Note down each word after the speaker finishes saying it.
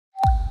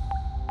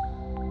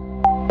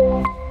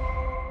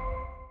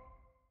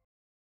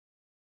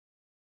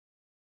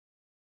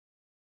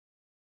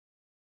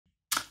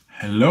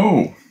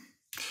Hello!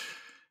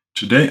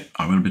 Today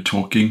I will be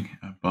talking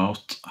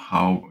about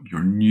how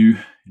your new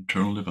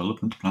internal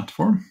development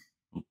platform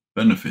will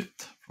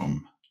benefit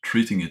from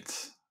treating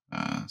it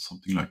as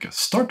something like a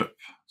startup,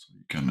 so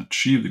you can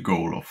achieve the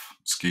goal of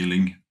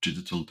scaling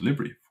digital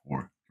delivery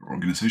for your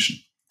organization.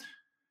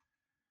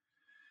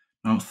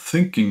 Now,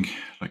 thinking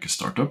like a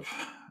startup,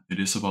 it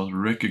is about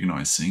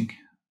recognizing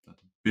that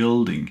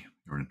building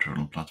your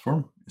internal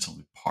platform is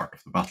only part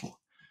of the battle.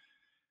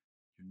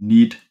 You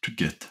need to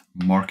get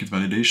market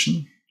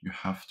validation. You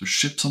have to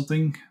ship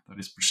something that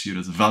is perceived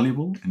as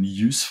valuable and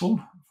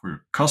useful for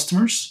your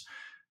customers.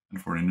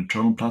 And for an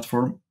internal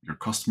platform, your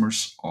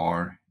customers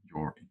are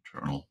your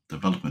internal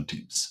development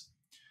teams.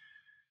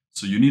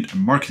 So you need a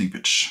marketing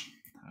pitch.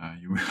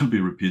 You will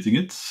be repeating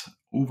it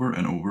over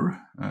and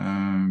over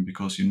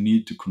because you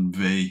need to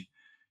convey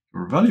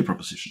your value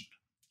proposition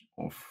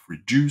of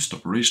reduced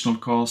operational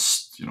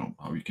cost,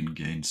 how you can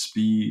gain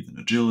speed and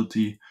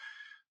agility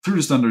through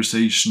the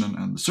standardization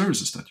and the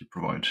services that you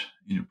provide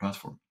in your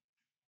platform.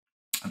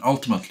 And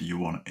ultimately, you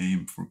want to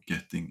aim for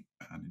getting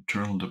an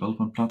internal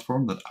development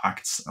platform that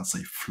acts as a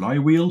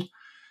flywheel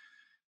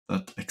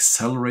that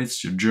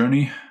accelerates your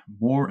journey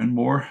more and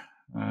more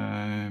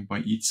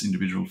by each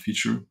individual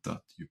feature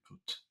that you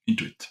put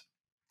into it.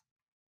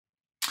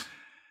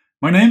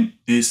 My name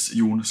is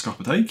Jon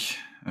Skarpeteig.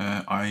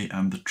 I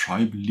am the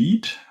tribe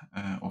lead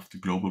of the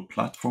global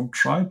platform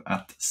tribe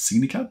at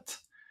Signicat.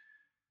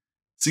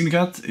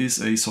 Signicat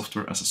is a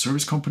software as a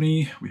service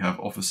company. We have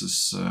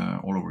offices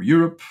all over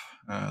Europe.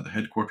 The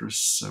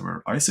headquarters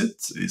where I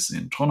sit is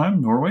in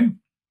Trondheim, Norway.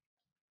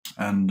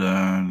 And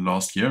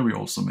last year we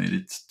also made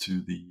it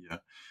to the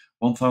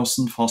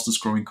 1,000 fastest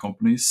growing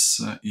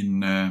companies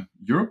in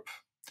Europe.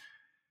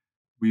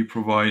 We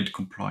provide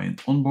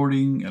compliant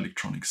onboarding,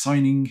 electronic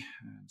signing,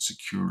 and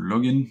secure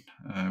login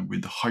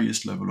with the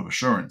highest level of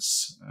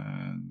assurance,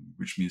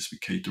 which means we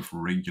cater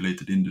for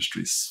regulated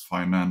industries,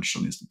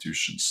 financial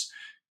institutions,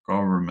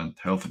 government,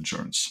 health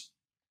insurance.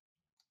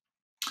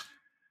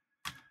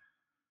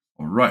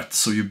 All right,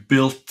 so you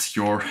built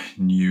your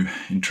new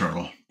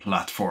internal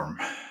platform.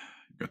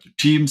 You got your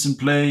teams in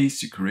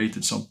place, you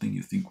created something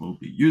you think will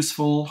be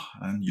useful,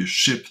 and you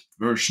shipped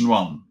version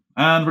 1,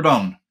 and we're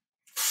done.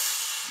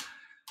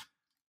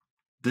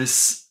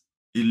 This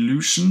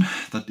illusion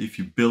that if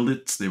you build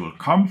it, they will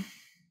come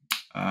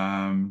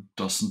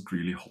doesn't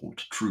really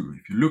hold true.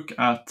 If you look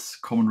at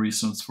common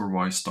reasons for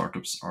why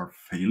startups are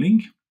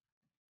failing,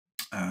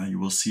 you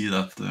will see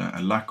that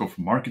a lack of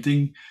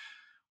marketing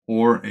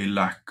or a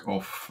lack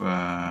of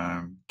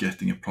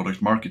getting a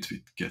product market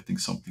fit, getting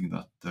something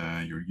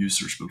that your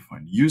users will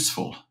find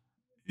useful,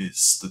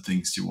 is the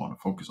things you want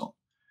to focus on.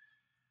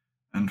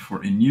 And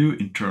for a new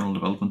internal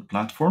development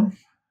platform,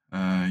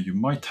 you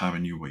might have a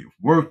new way of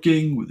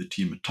working with the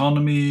team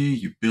autonomy.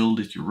 You build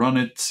it, you run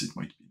it. It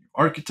might be new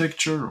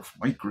architecture of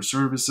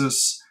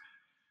microservices.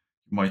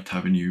 You might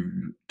have a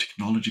new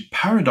technology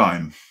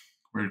paradigm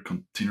where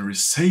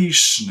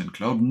containerization and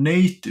cloud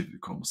native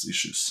becomes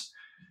issues.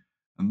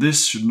 And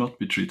this should not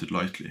be treated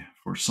lightly.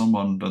 For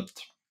someone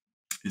that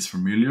is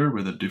familiar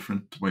with a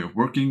different way of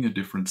working, a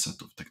different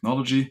set of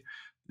technology,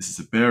 this is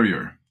a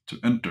barrier to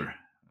enter.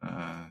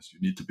 So you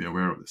need to be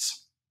aware of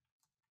this.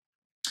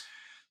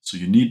 So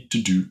you need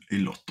to do a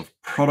lot of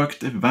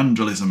product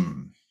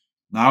evangelism.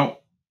 Now,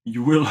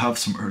 you will have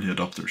some early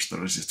adopters that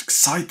are just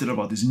excited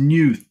about this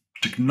new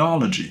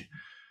technology.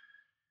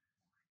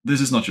 This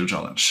is not your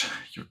challenge.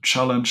 Your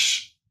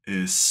challenge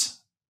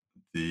is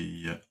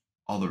the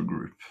other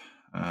group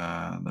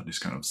that is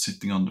kind of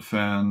sitting on the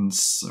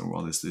fence.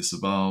 What is this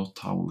about?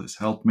 How will this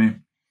help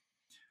me?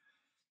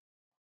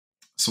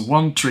 So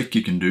one trick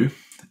you can do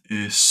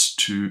is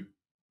to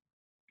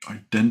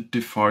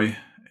identify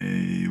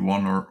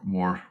one or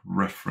more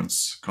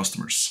reference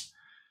customers.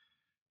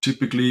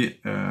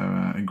 Typically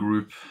a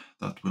group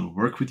that will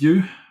work with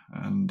you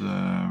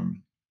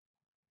and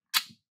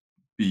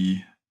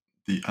be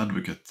the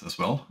advocate as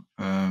well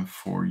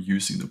for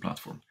using the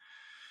platform.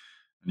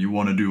 And you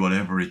want to do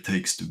whatever it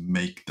takes to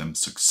make them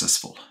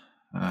successful.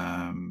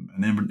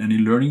 And any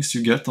learnings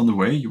you get on the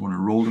way, you want to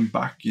roll them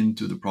back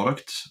into the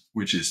product,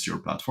 which is your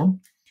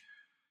platform,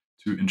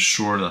 to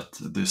ensure that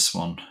this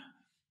one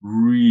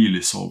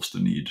really solves the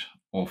need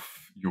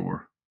of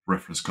your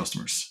reference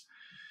customers.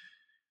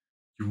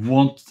 You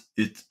want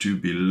it to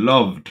be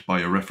loved by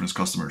your reference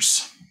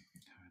customers.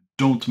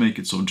 Don't make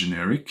it so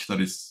generic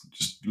that it's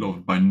just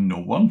loved by no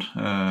one.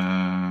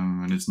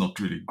 And it's not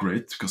really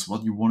great, because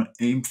what you want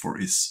to aim for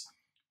is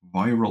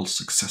viral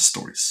success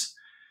stories.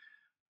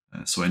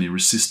 So any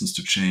resistance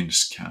to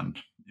change can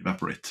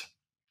evaporate.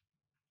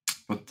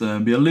 But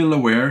be a little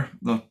aware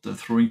that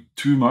throwing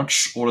too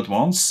much all at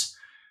once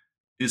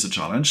is a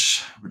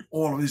challenge. With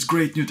all of these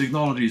great new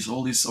technologies,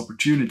 all these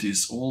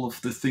opportunities, all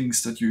of the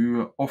things that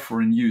you offer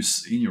and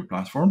use in your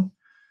platform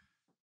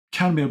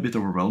can be a bit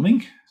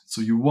overwhelming. So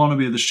you want to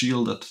be the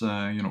shield that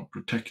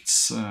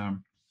protects a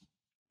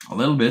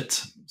little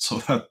bit, so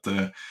that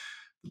the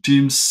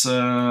teams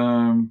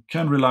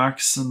can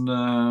relax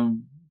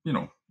and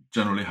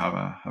generally have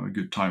a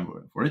good time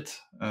for it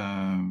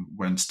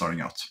when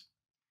starting out.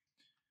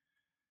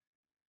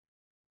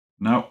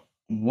 Now,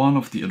 one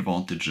of the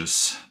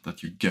advantages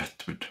that you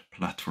get with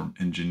platform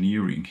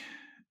engineering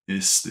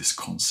is this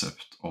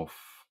concept of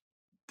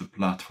the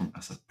platform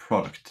as a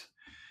product.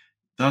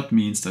 That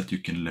means that you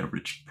can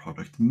leverage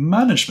product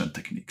management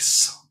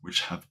techniques,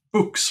 which have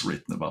books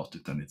written about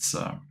it, and it's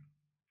a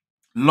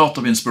lot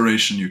of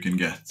inspiration you can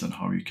get and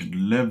how you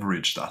can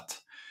leverage that,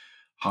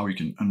 how you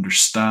can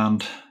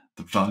understand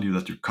the value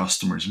that your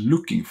customer is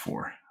looking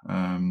for.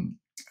 And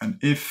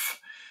if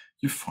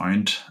you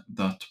find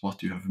that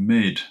what you have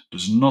made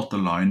does not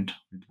align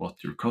with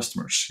what your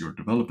customers, your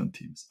development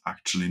teams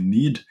actually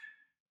need,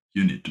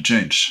 you need to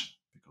change,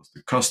 because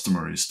the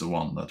customer is the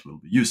one that will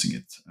be using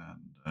it,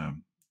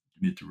 and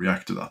you need to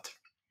react to that.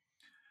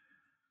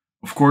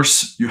 Of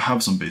course, you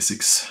have some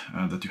basics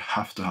that you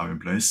have to have in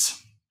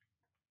place.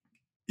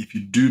 If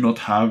you do not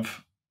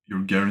have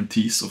your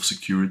guarantees of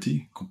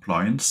security,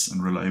 compliance,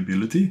 and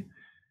reliability,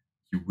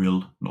 you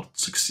will not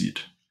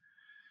succeed.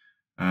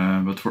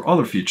 But for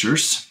other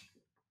features,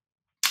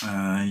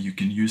 you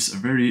can use a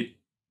very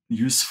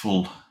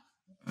useful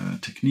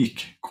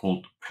technique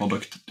called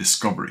product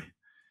discovery.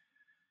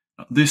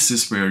 Now, this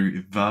is where you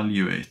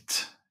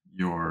evaluate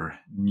your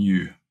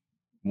new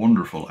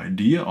wonderful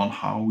idea on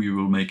how you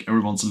will make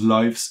everyone's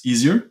lives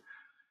easier.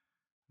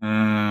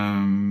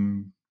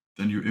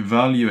 Then you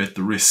evaluate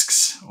the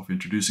risks of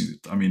introducing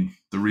it. I mean,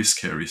 the risk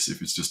here is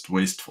if it's just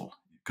wasteful,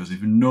 because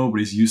if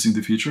nobody's using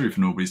the feature, if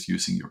nobody's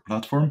using your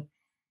platform,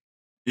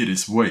 it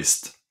is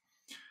waste.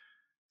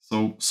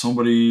 So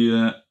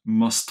somebody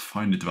must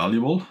find it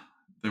valuable.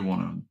 They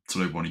want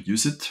to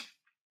use it.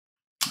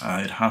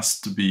 It has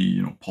to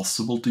be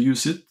possible to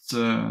use it.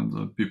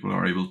 The people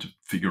are able to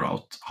figure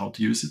out how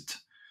to use it,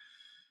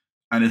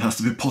 and it has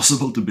to be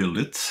possible to build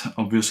it.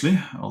 Obviously,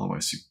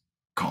 otherwise you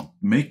can't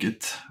make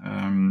it.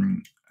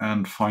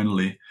 And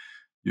finally,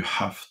 you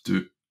have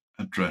to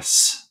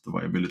address the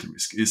viability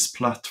risk. Is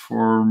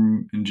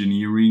platform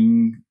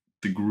engineering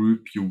the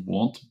group you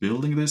want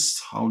building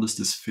this? How does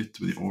this fit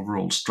with the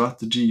overall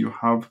strategy you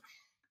have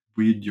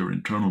with your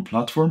internal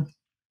platform?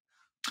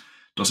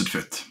 Does it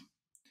fit?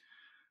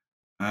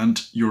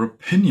 And your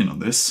opinion on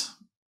this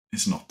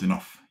is not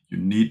enough. You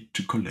need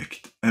to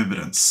collect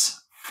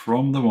evidence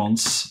from the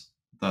ones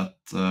that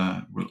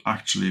will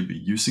actually be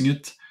using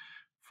it,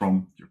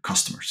 from your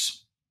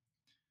customers.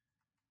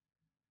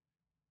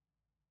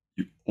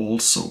 You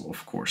also,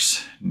 of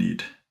course,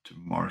 need to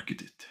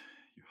market it.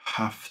 You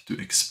have to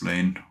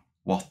explain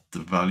what the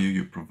value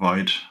you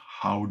provide,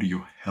 how do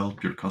you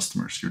help your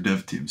customers, your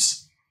dev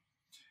teams.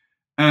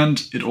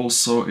 And it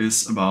also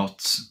is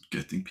about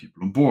getting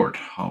people on board.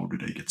 How do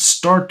they get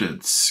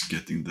started,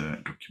 getting the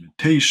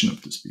documentation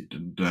up to speed.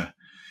 And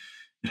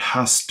it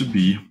has to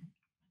be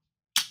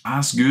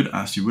as good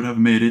as you would have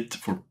made it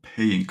for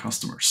paying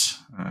customers.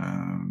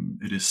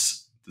 It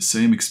is the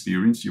same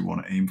experience you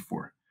want to aim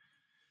for.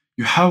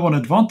 You have one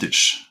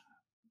advantage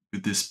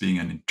with this being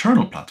an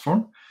internal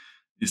platform,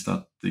 is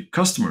that the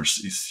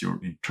customers is your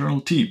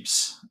internal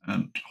teams,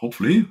 and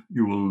hopefully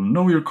you will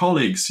know your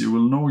colleagues, you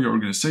will know your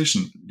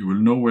organization, you will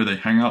know where they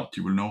hang out,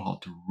 you will know how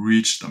to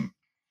reach them.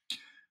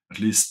 At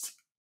least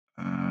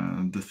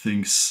the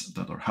things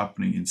that are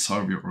happening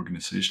inside of your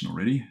organization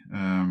already.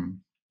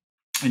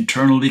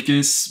 Internal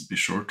wikis, be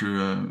sure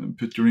to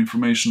put your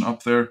information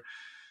up there.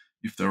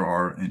 If there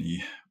are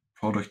any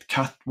product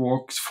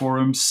catwalks,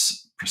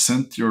 forums,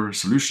 present your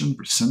solution,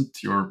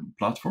 present your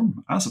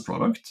platform as a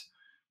product.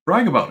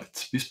 Brag about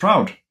it, be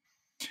proud.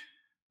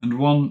 And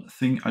one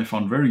thing I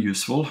found very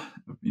useful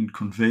in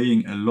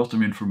conveying a lot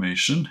of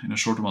information in a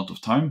short amount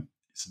of time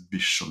is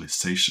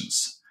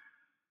visualizations.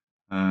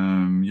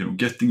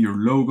 Getting your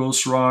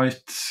logos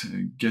right,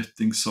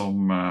 getting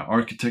some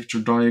architecture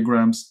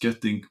diagrams,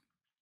 getting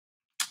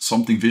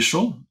something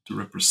visual to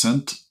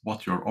represent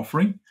what you're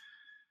offering,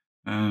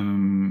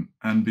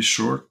 and be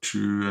sure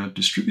to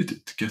distribute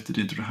it, get it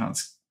into the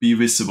hands, be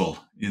visible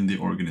in the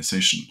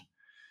organization.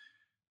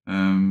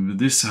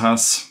 This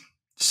has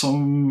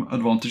some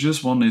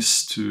advantages. One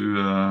is to,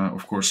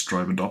 of course,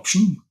 drive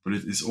adoption, but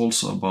it is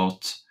also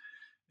about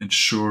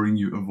ensuring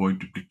you avoid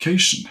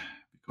duplication.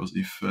 Because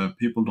if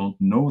people don't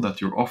know that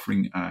you're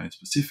offering a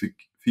specific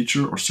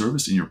feature or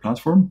service in your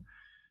platform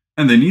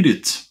and they need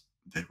it,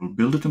 they will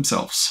build it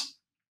themselves.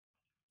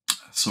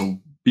 So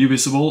be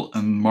visible,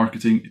 and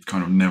marketing, it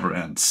kind of never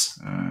ends.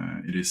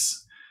 It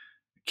is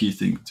a key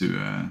thing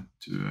to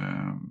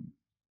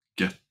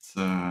get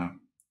the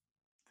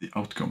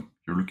outcome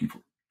you're looking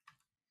for.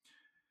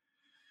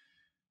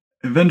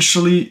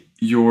 Eventually,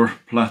 your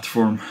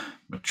platform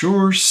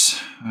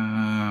matures.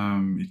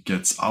 It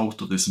gets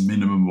out of this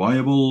minimum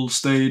viable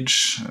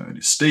stage. It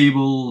is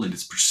stable, it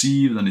is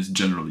perceived, and it's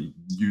generally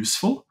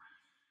useful.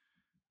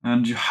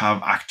 And you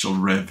have actual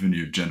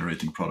revenue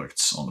generating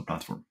products on the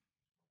platform.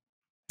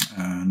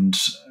 And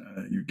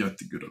you get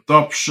the good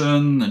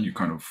adoption, and you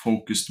kind of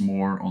focused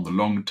more on the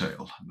long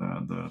tail,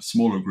 the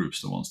smaller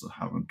groups, the ones that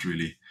haven't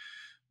really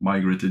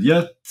migrated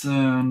yet.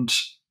 And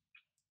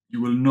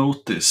you will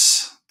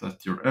notice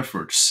that your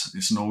efforts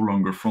is no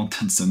longer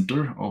front and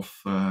center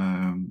of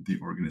the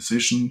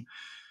organization,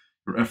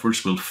 your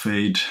efforts will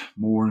fade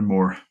more and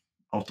more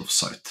out of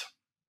sight.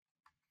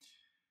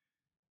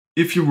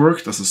 If you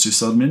worked as a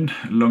sysadmin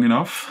long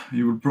enough,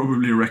 you will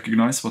probably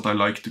recognize what I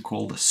like to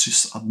call the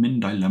sysadmin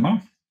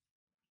dilemma.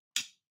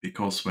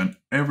 Because when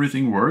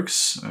everything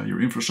works,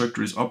 your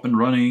infrastructure is up and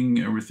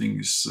running, everything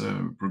is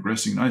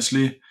progressing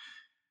nicely,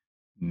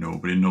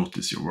 nobody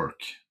notices your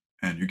work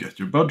and you get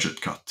your budget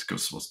cut,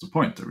 because what's the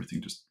point?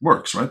 Everything just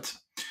works, right?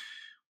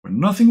 When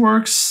nothing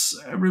works,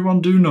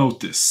 everyone do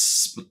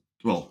notice, but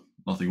well,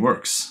 nothing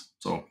works.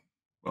 So,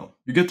 well,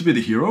 you get to be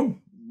the hero,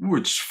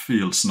 which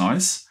feels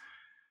nice,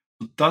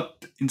 but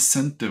that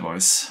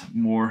incentivizes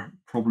more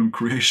problem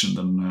creation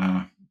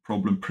than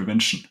problem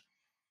prevention.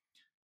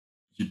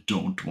 You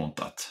don't want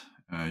that.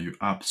 You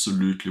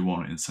absolutely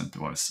want to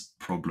incentivize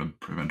problem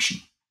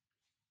prevention.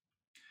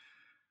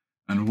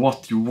 And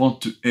what you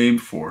want to aim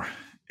for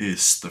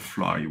is the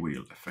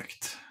flywheel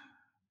effect.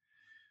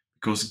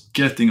 Because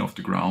getting off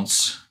the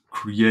grounds,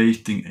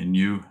 creating a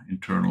new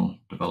internal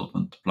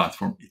development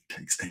platform, it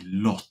takes a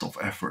lot of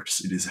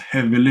efforts. It is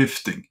heavy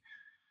lifting.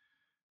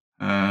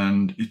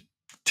 And it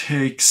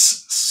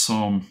takes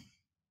some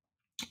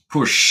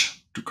push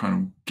to kind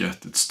of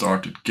get it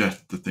started,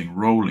 get the thing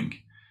rolling.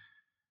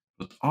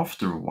 But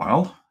after a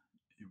while,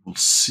 you will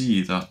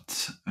see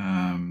that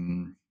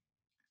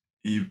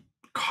it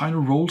kind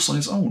of rolls on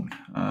its own.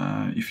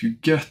 If you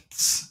get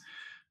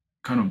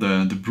kind of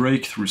the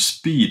breakthrough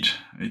speed,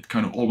 it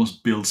kind of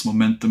almost builds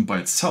momentum by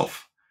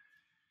itself.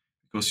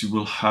 Because you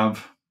will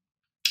have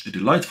a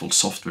delightful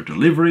software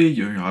delivery,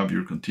 you have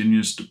your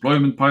continuous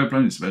deployment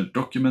pipeline, it's well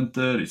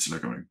documented, it's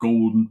like a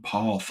golden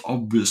path,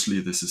 obviously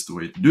this is the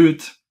way to do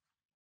it.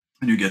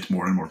 And you get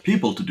more and more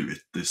people to do it,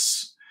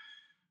 this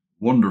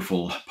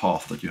wonderful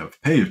path that you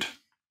have paved.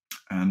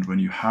 And when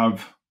you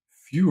have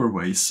fewer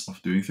ways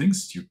of doing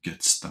things, you get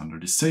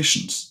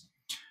standardizations.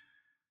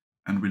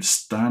 And with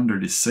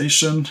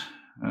standardization,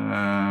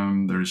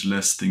 there is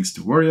less things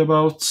to worry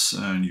about,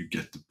 and you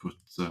get to put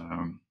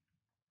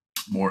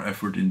more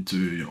effort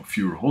into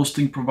fewer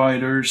hosting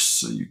providers.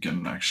 So you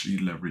can actually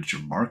leverage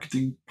your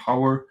marketing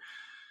power,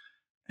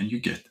 and you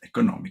get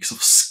economics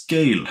of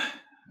scale.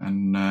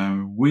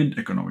 And with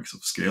economics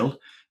of scale,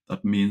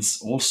 that means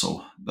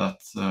also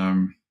that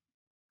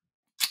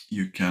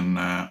you can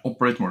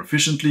operate more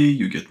efficiently,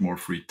 you get more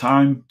free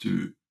time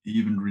to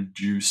even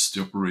reduce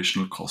the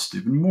operational cost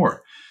even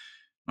more.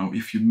 Now,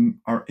 if you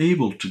are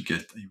able to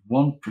get a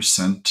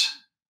 1%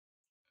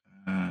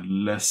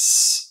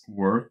 less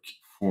work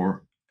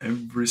for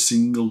every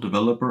single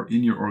developer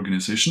in your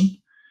organization,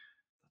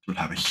 it will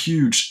have a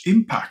huge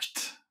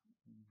impact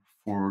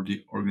for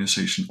the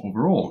organization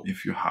overall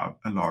if you have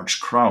a large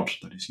crowd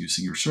that is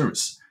using your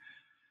service.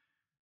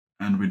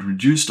 And with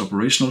reduced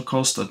operational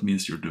costs, that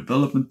means your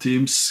development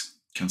teams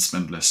can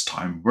spend less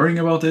time worrying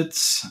about it,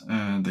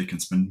 and they can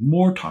spend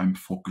more time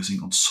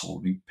focusing on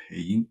solving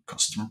paying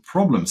customer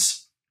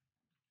problems.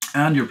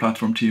 And your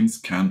platform teams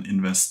can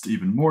invest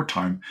even more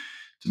time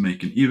to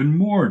make an even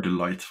more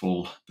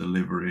delightful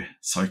delivery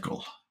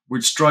cycle,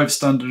 which drives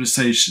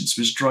standardizations,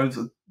 which drives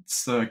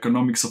the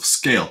economics of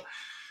scale,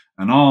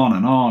 and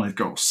on it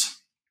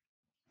goes.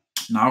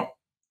 Now,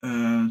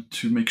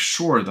 to make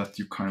sure that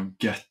you kind of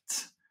get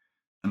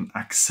an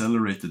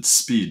accelerated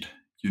speed,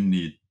 you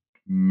need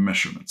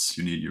measurements,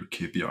 you need your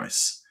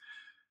KPIs.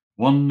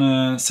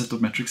 One set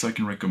of metrics I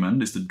can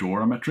recommend is the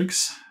DORA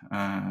metrics,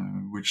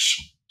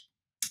 which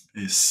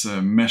is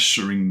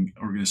measuring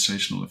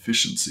organizational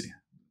efficiency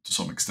to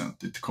some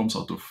extent. It comes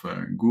out of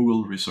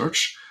Google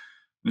research.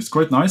 It's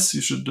quite nice.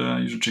 You should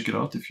check it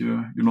out if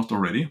you're not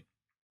already,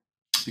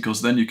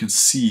 because then you can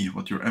see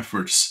what your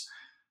efforts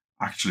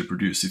actually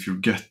produce if you're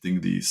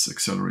getting these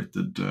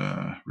accelerated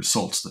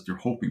results that you're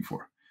hoping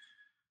for.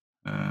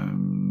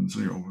 So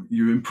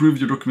you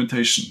improved your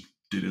documentation.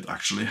 Did it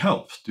actually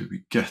help? Do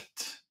we get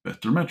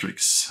better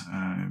metrics?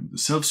 The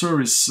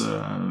self-service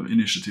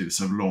initiatives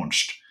have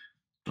launched.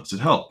 Does it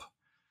help?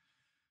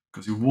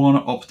 Because you want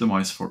to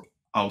optimize for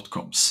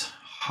outcomes.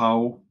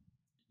 How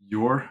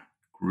your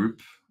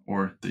group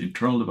or the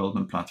internal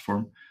development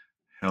platform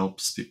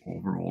helps the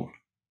overall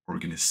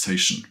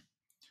organization.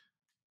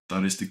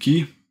 That is the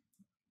key.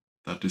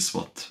 That is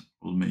what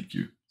will make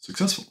you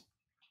successful.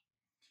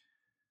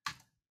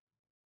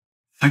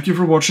 Thank you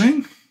for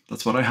watching.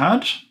 That's what I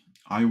had.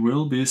 I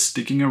will be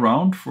sticking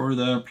around for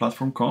the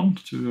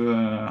PlatformCon to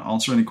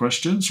answer any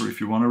questions, or if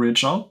you want to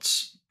reach out,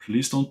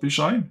 please don't be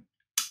shy.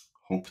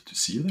 Hope to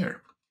see you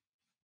there.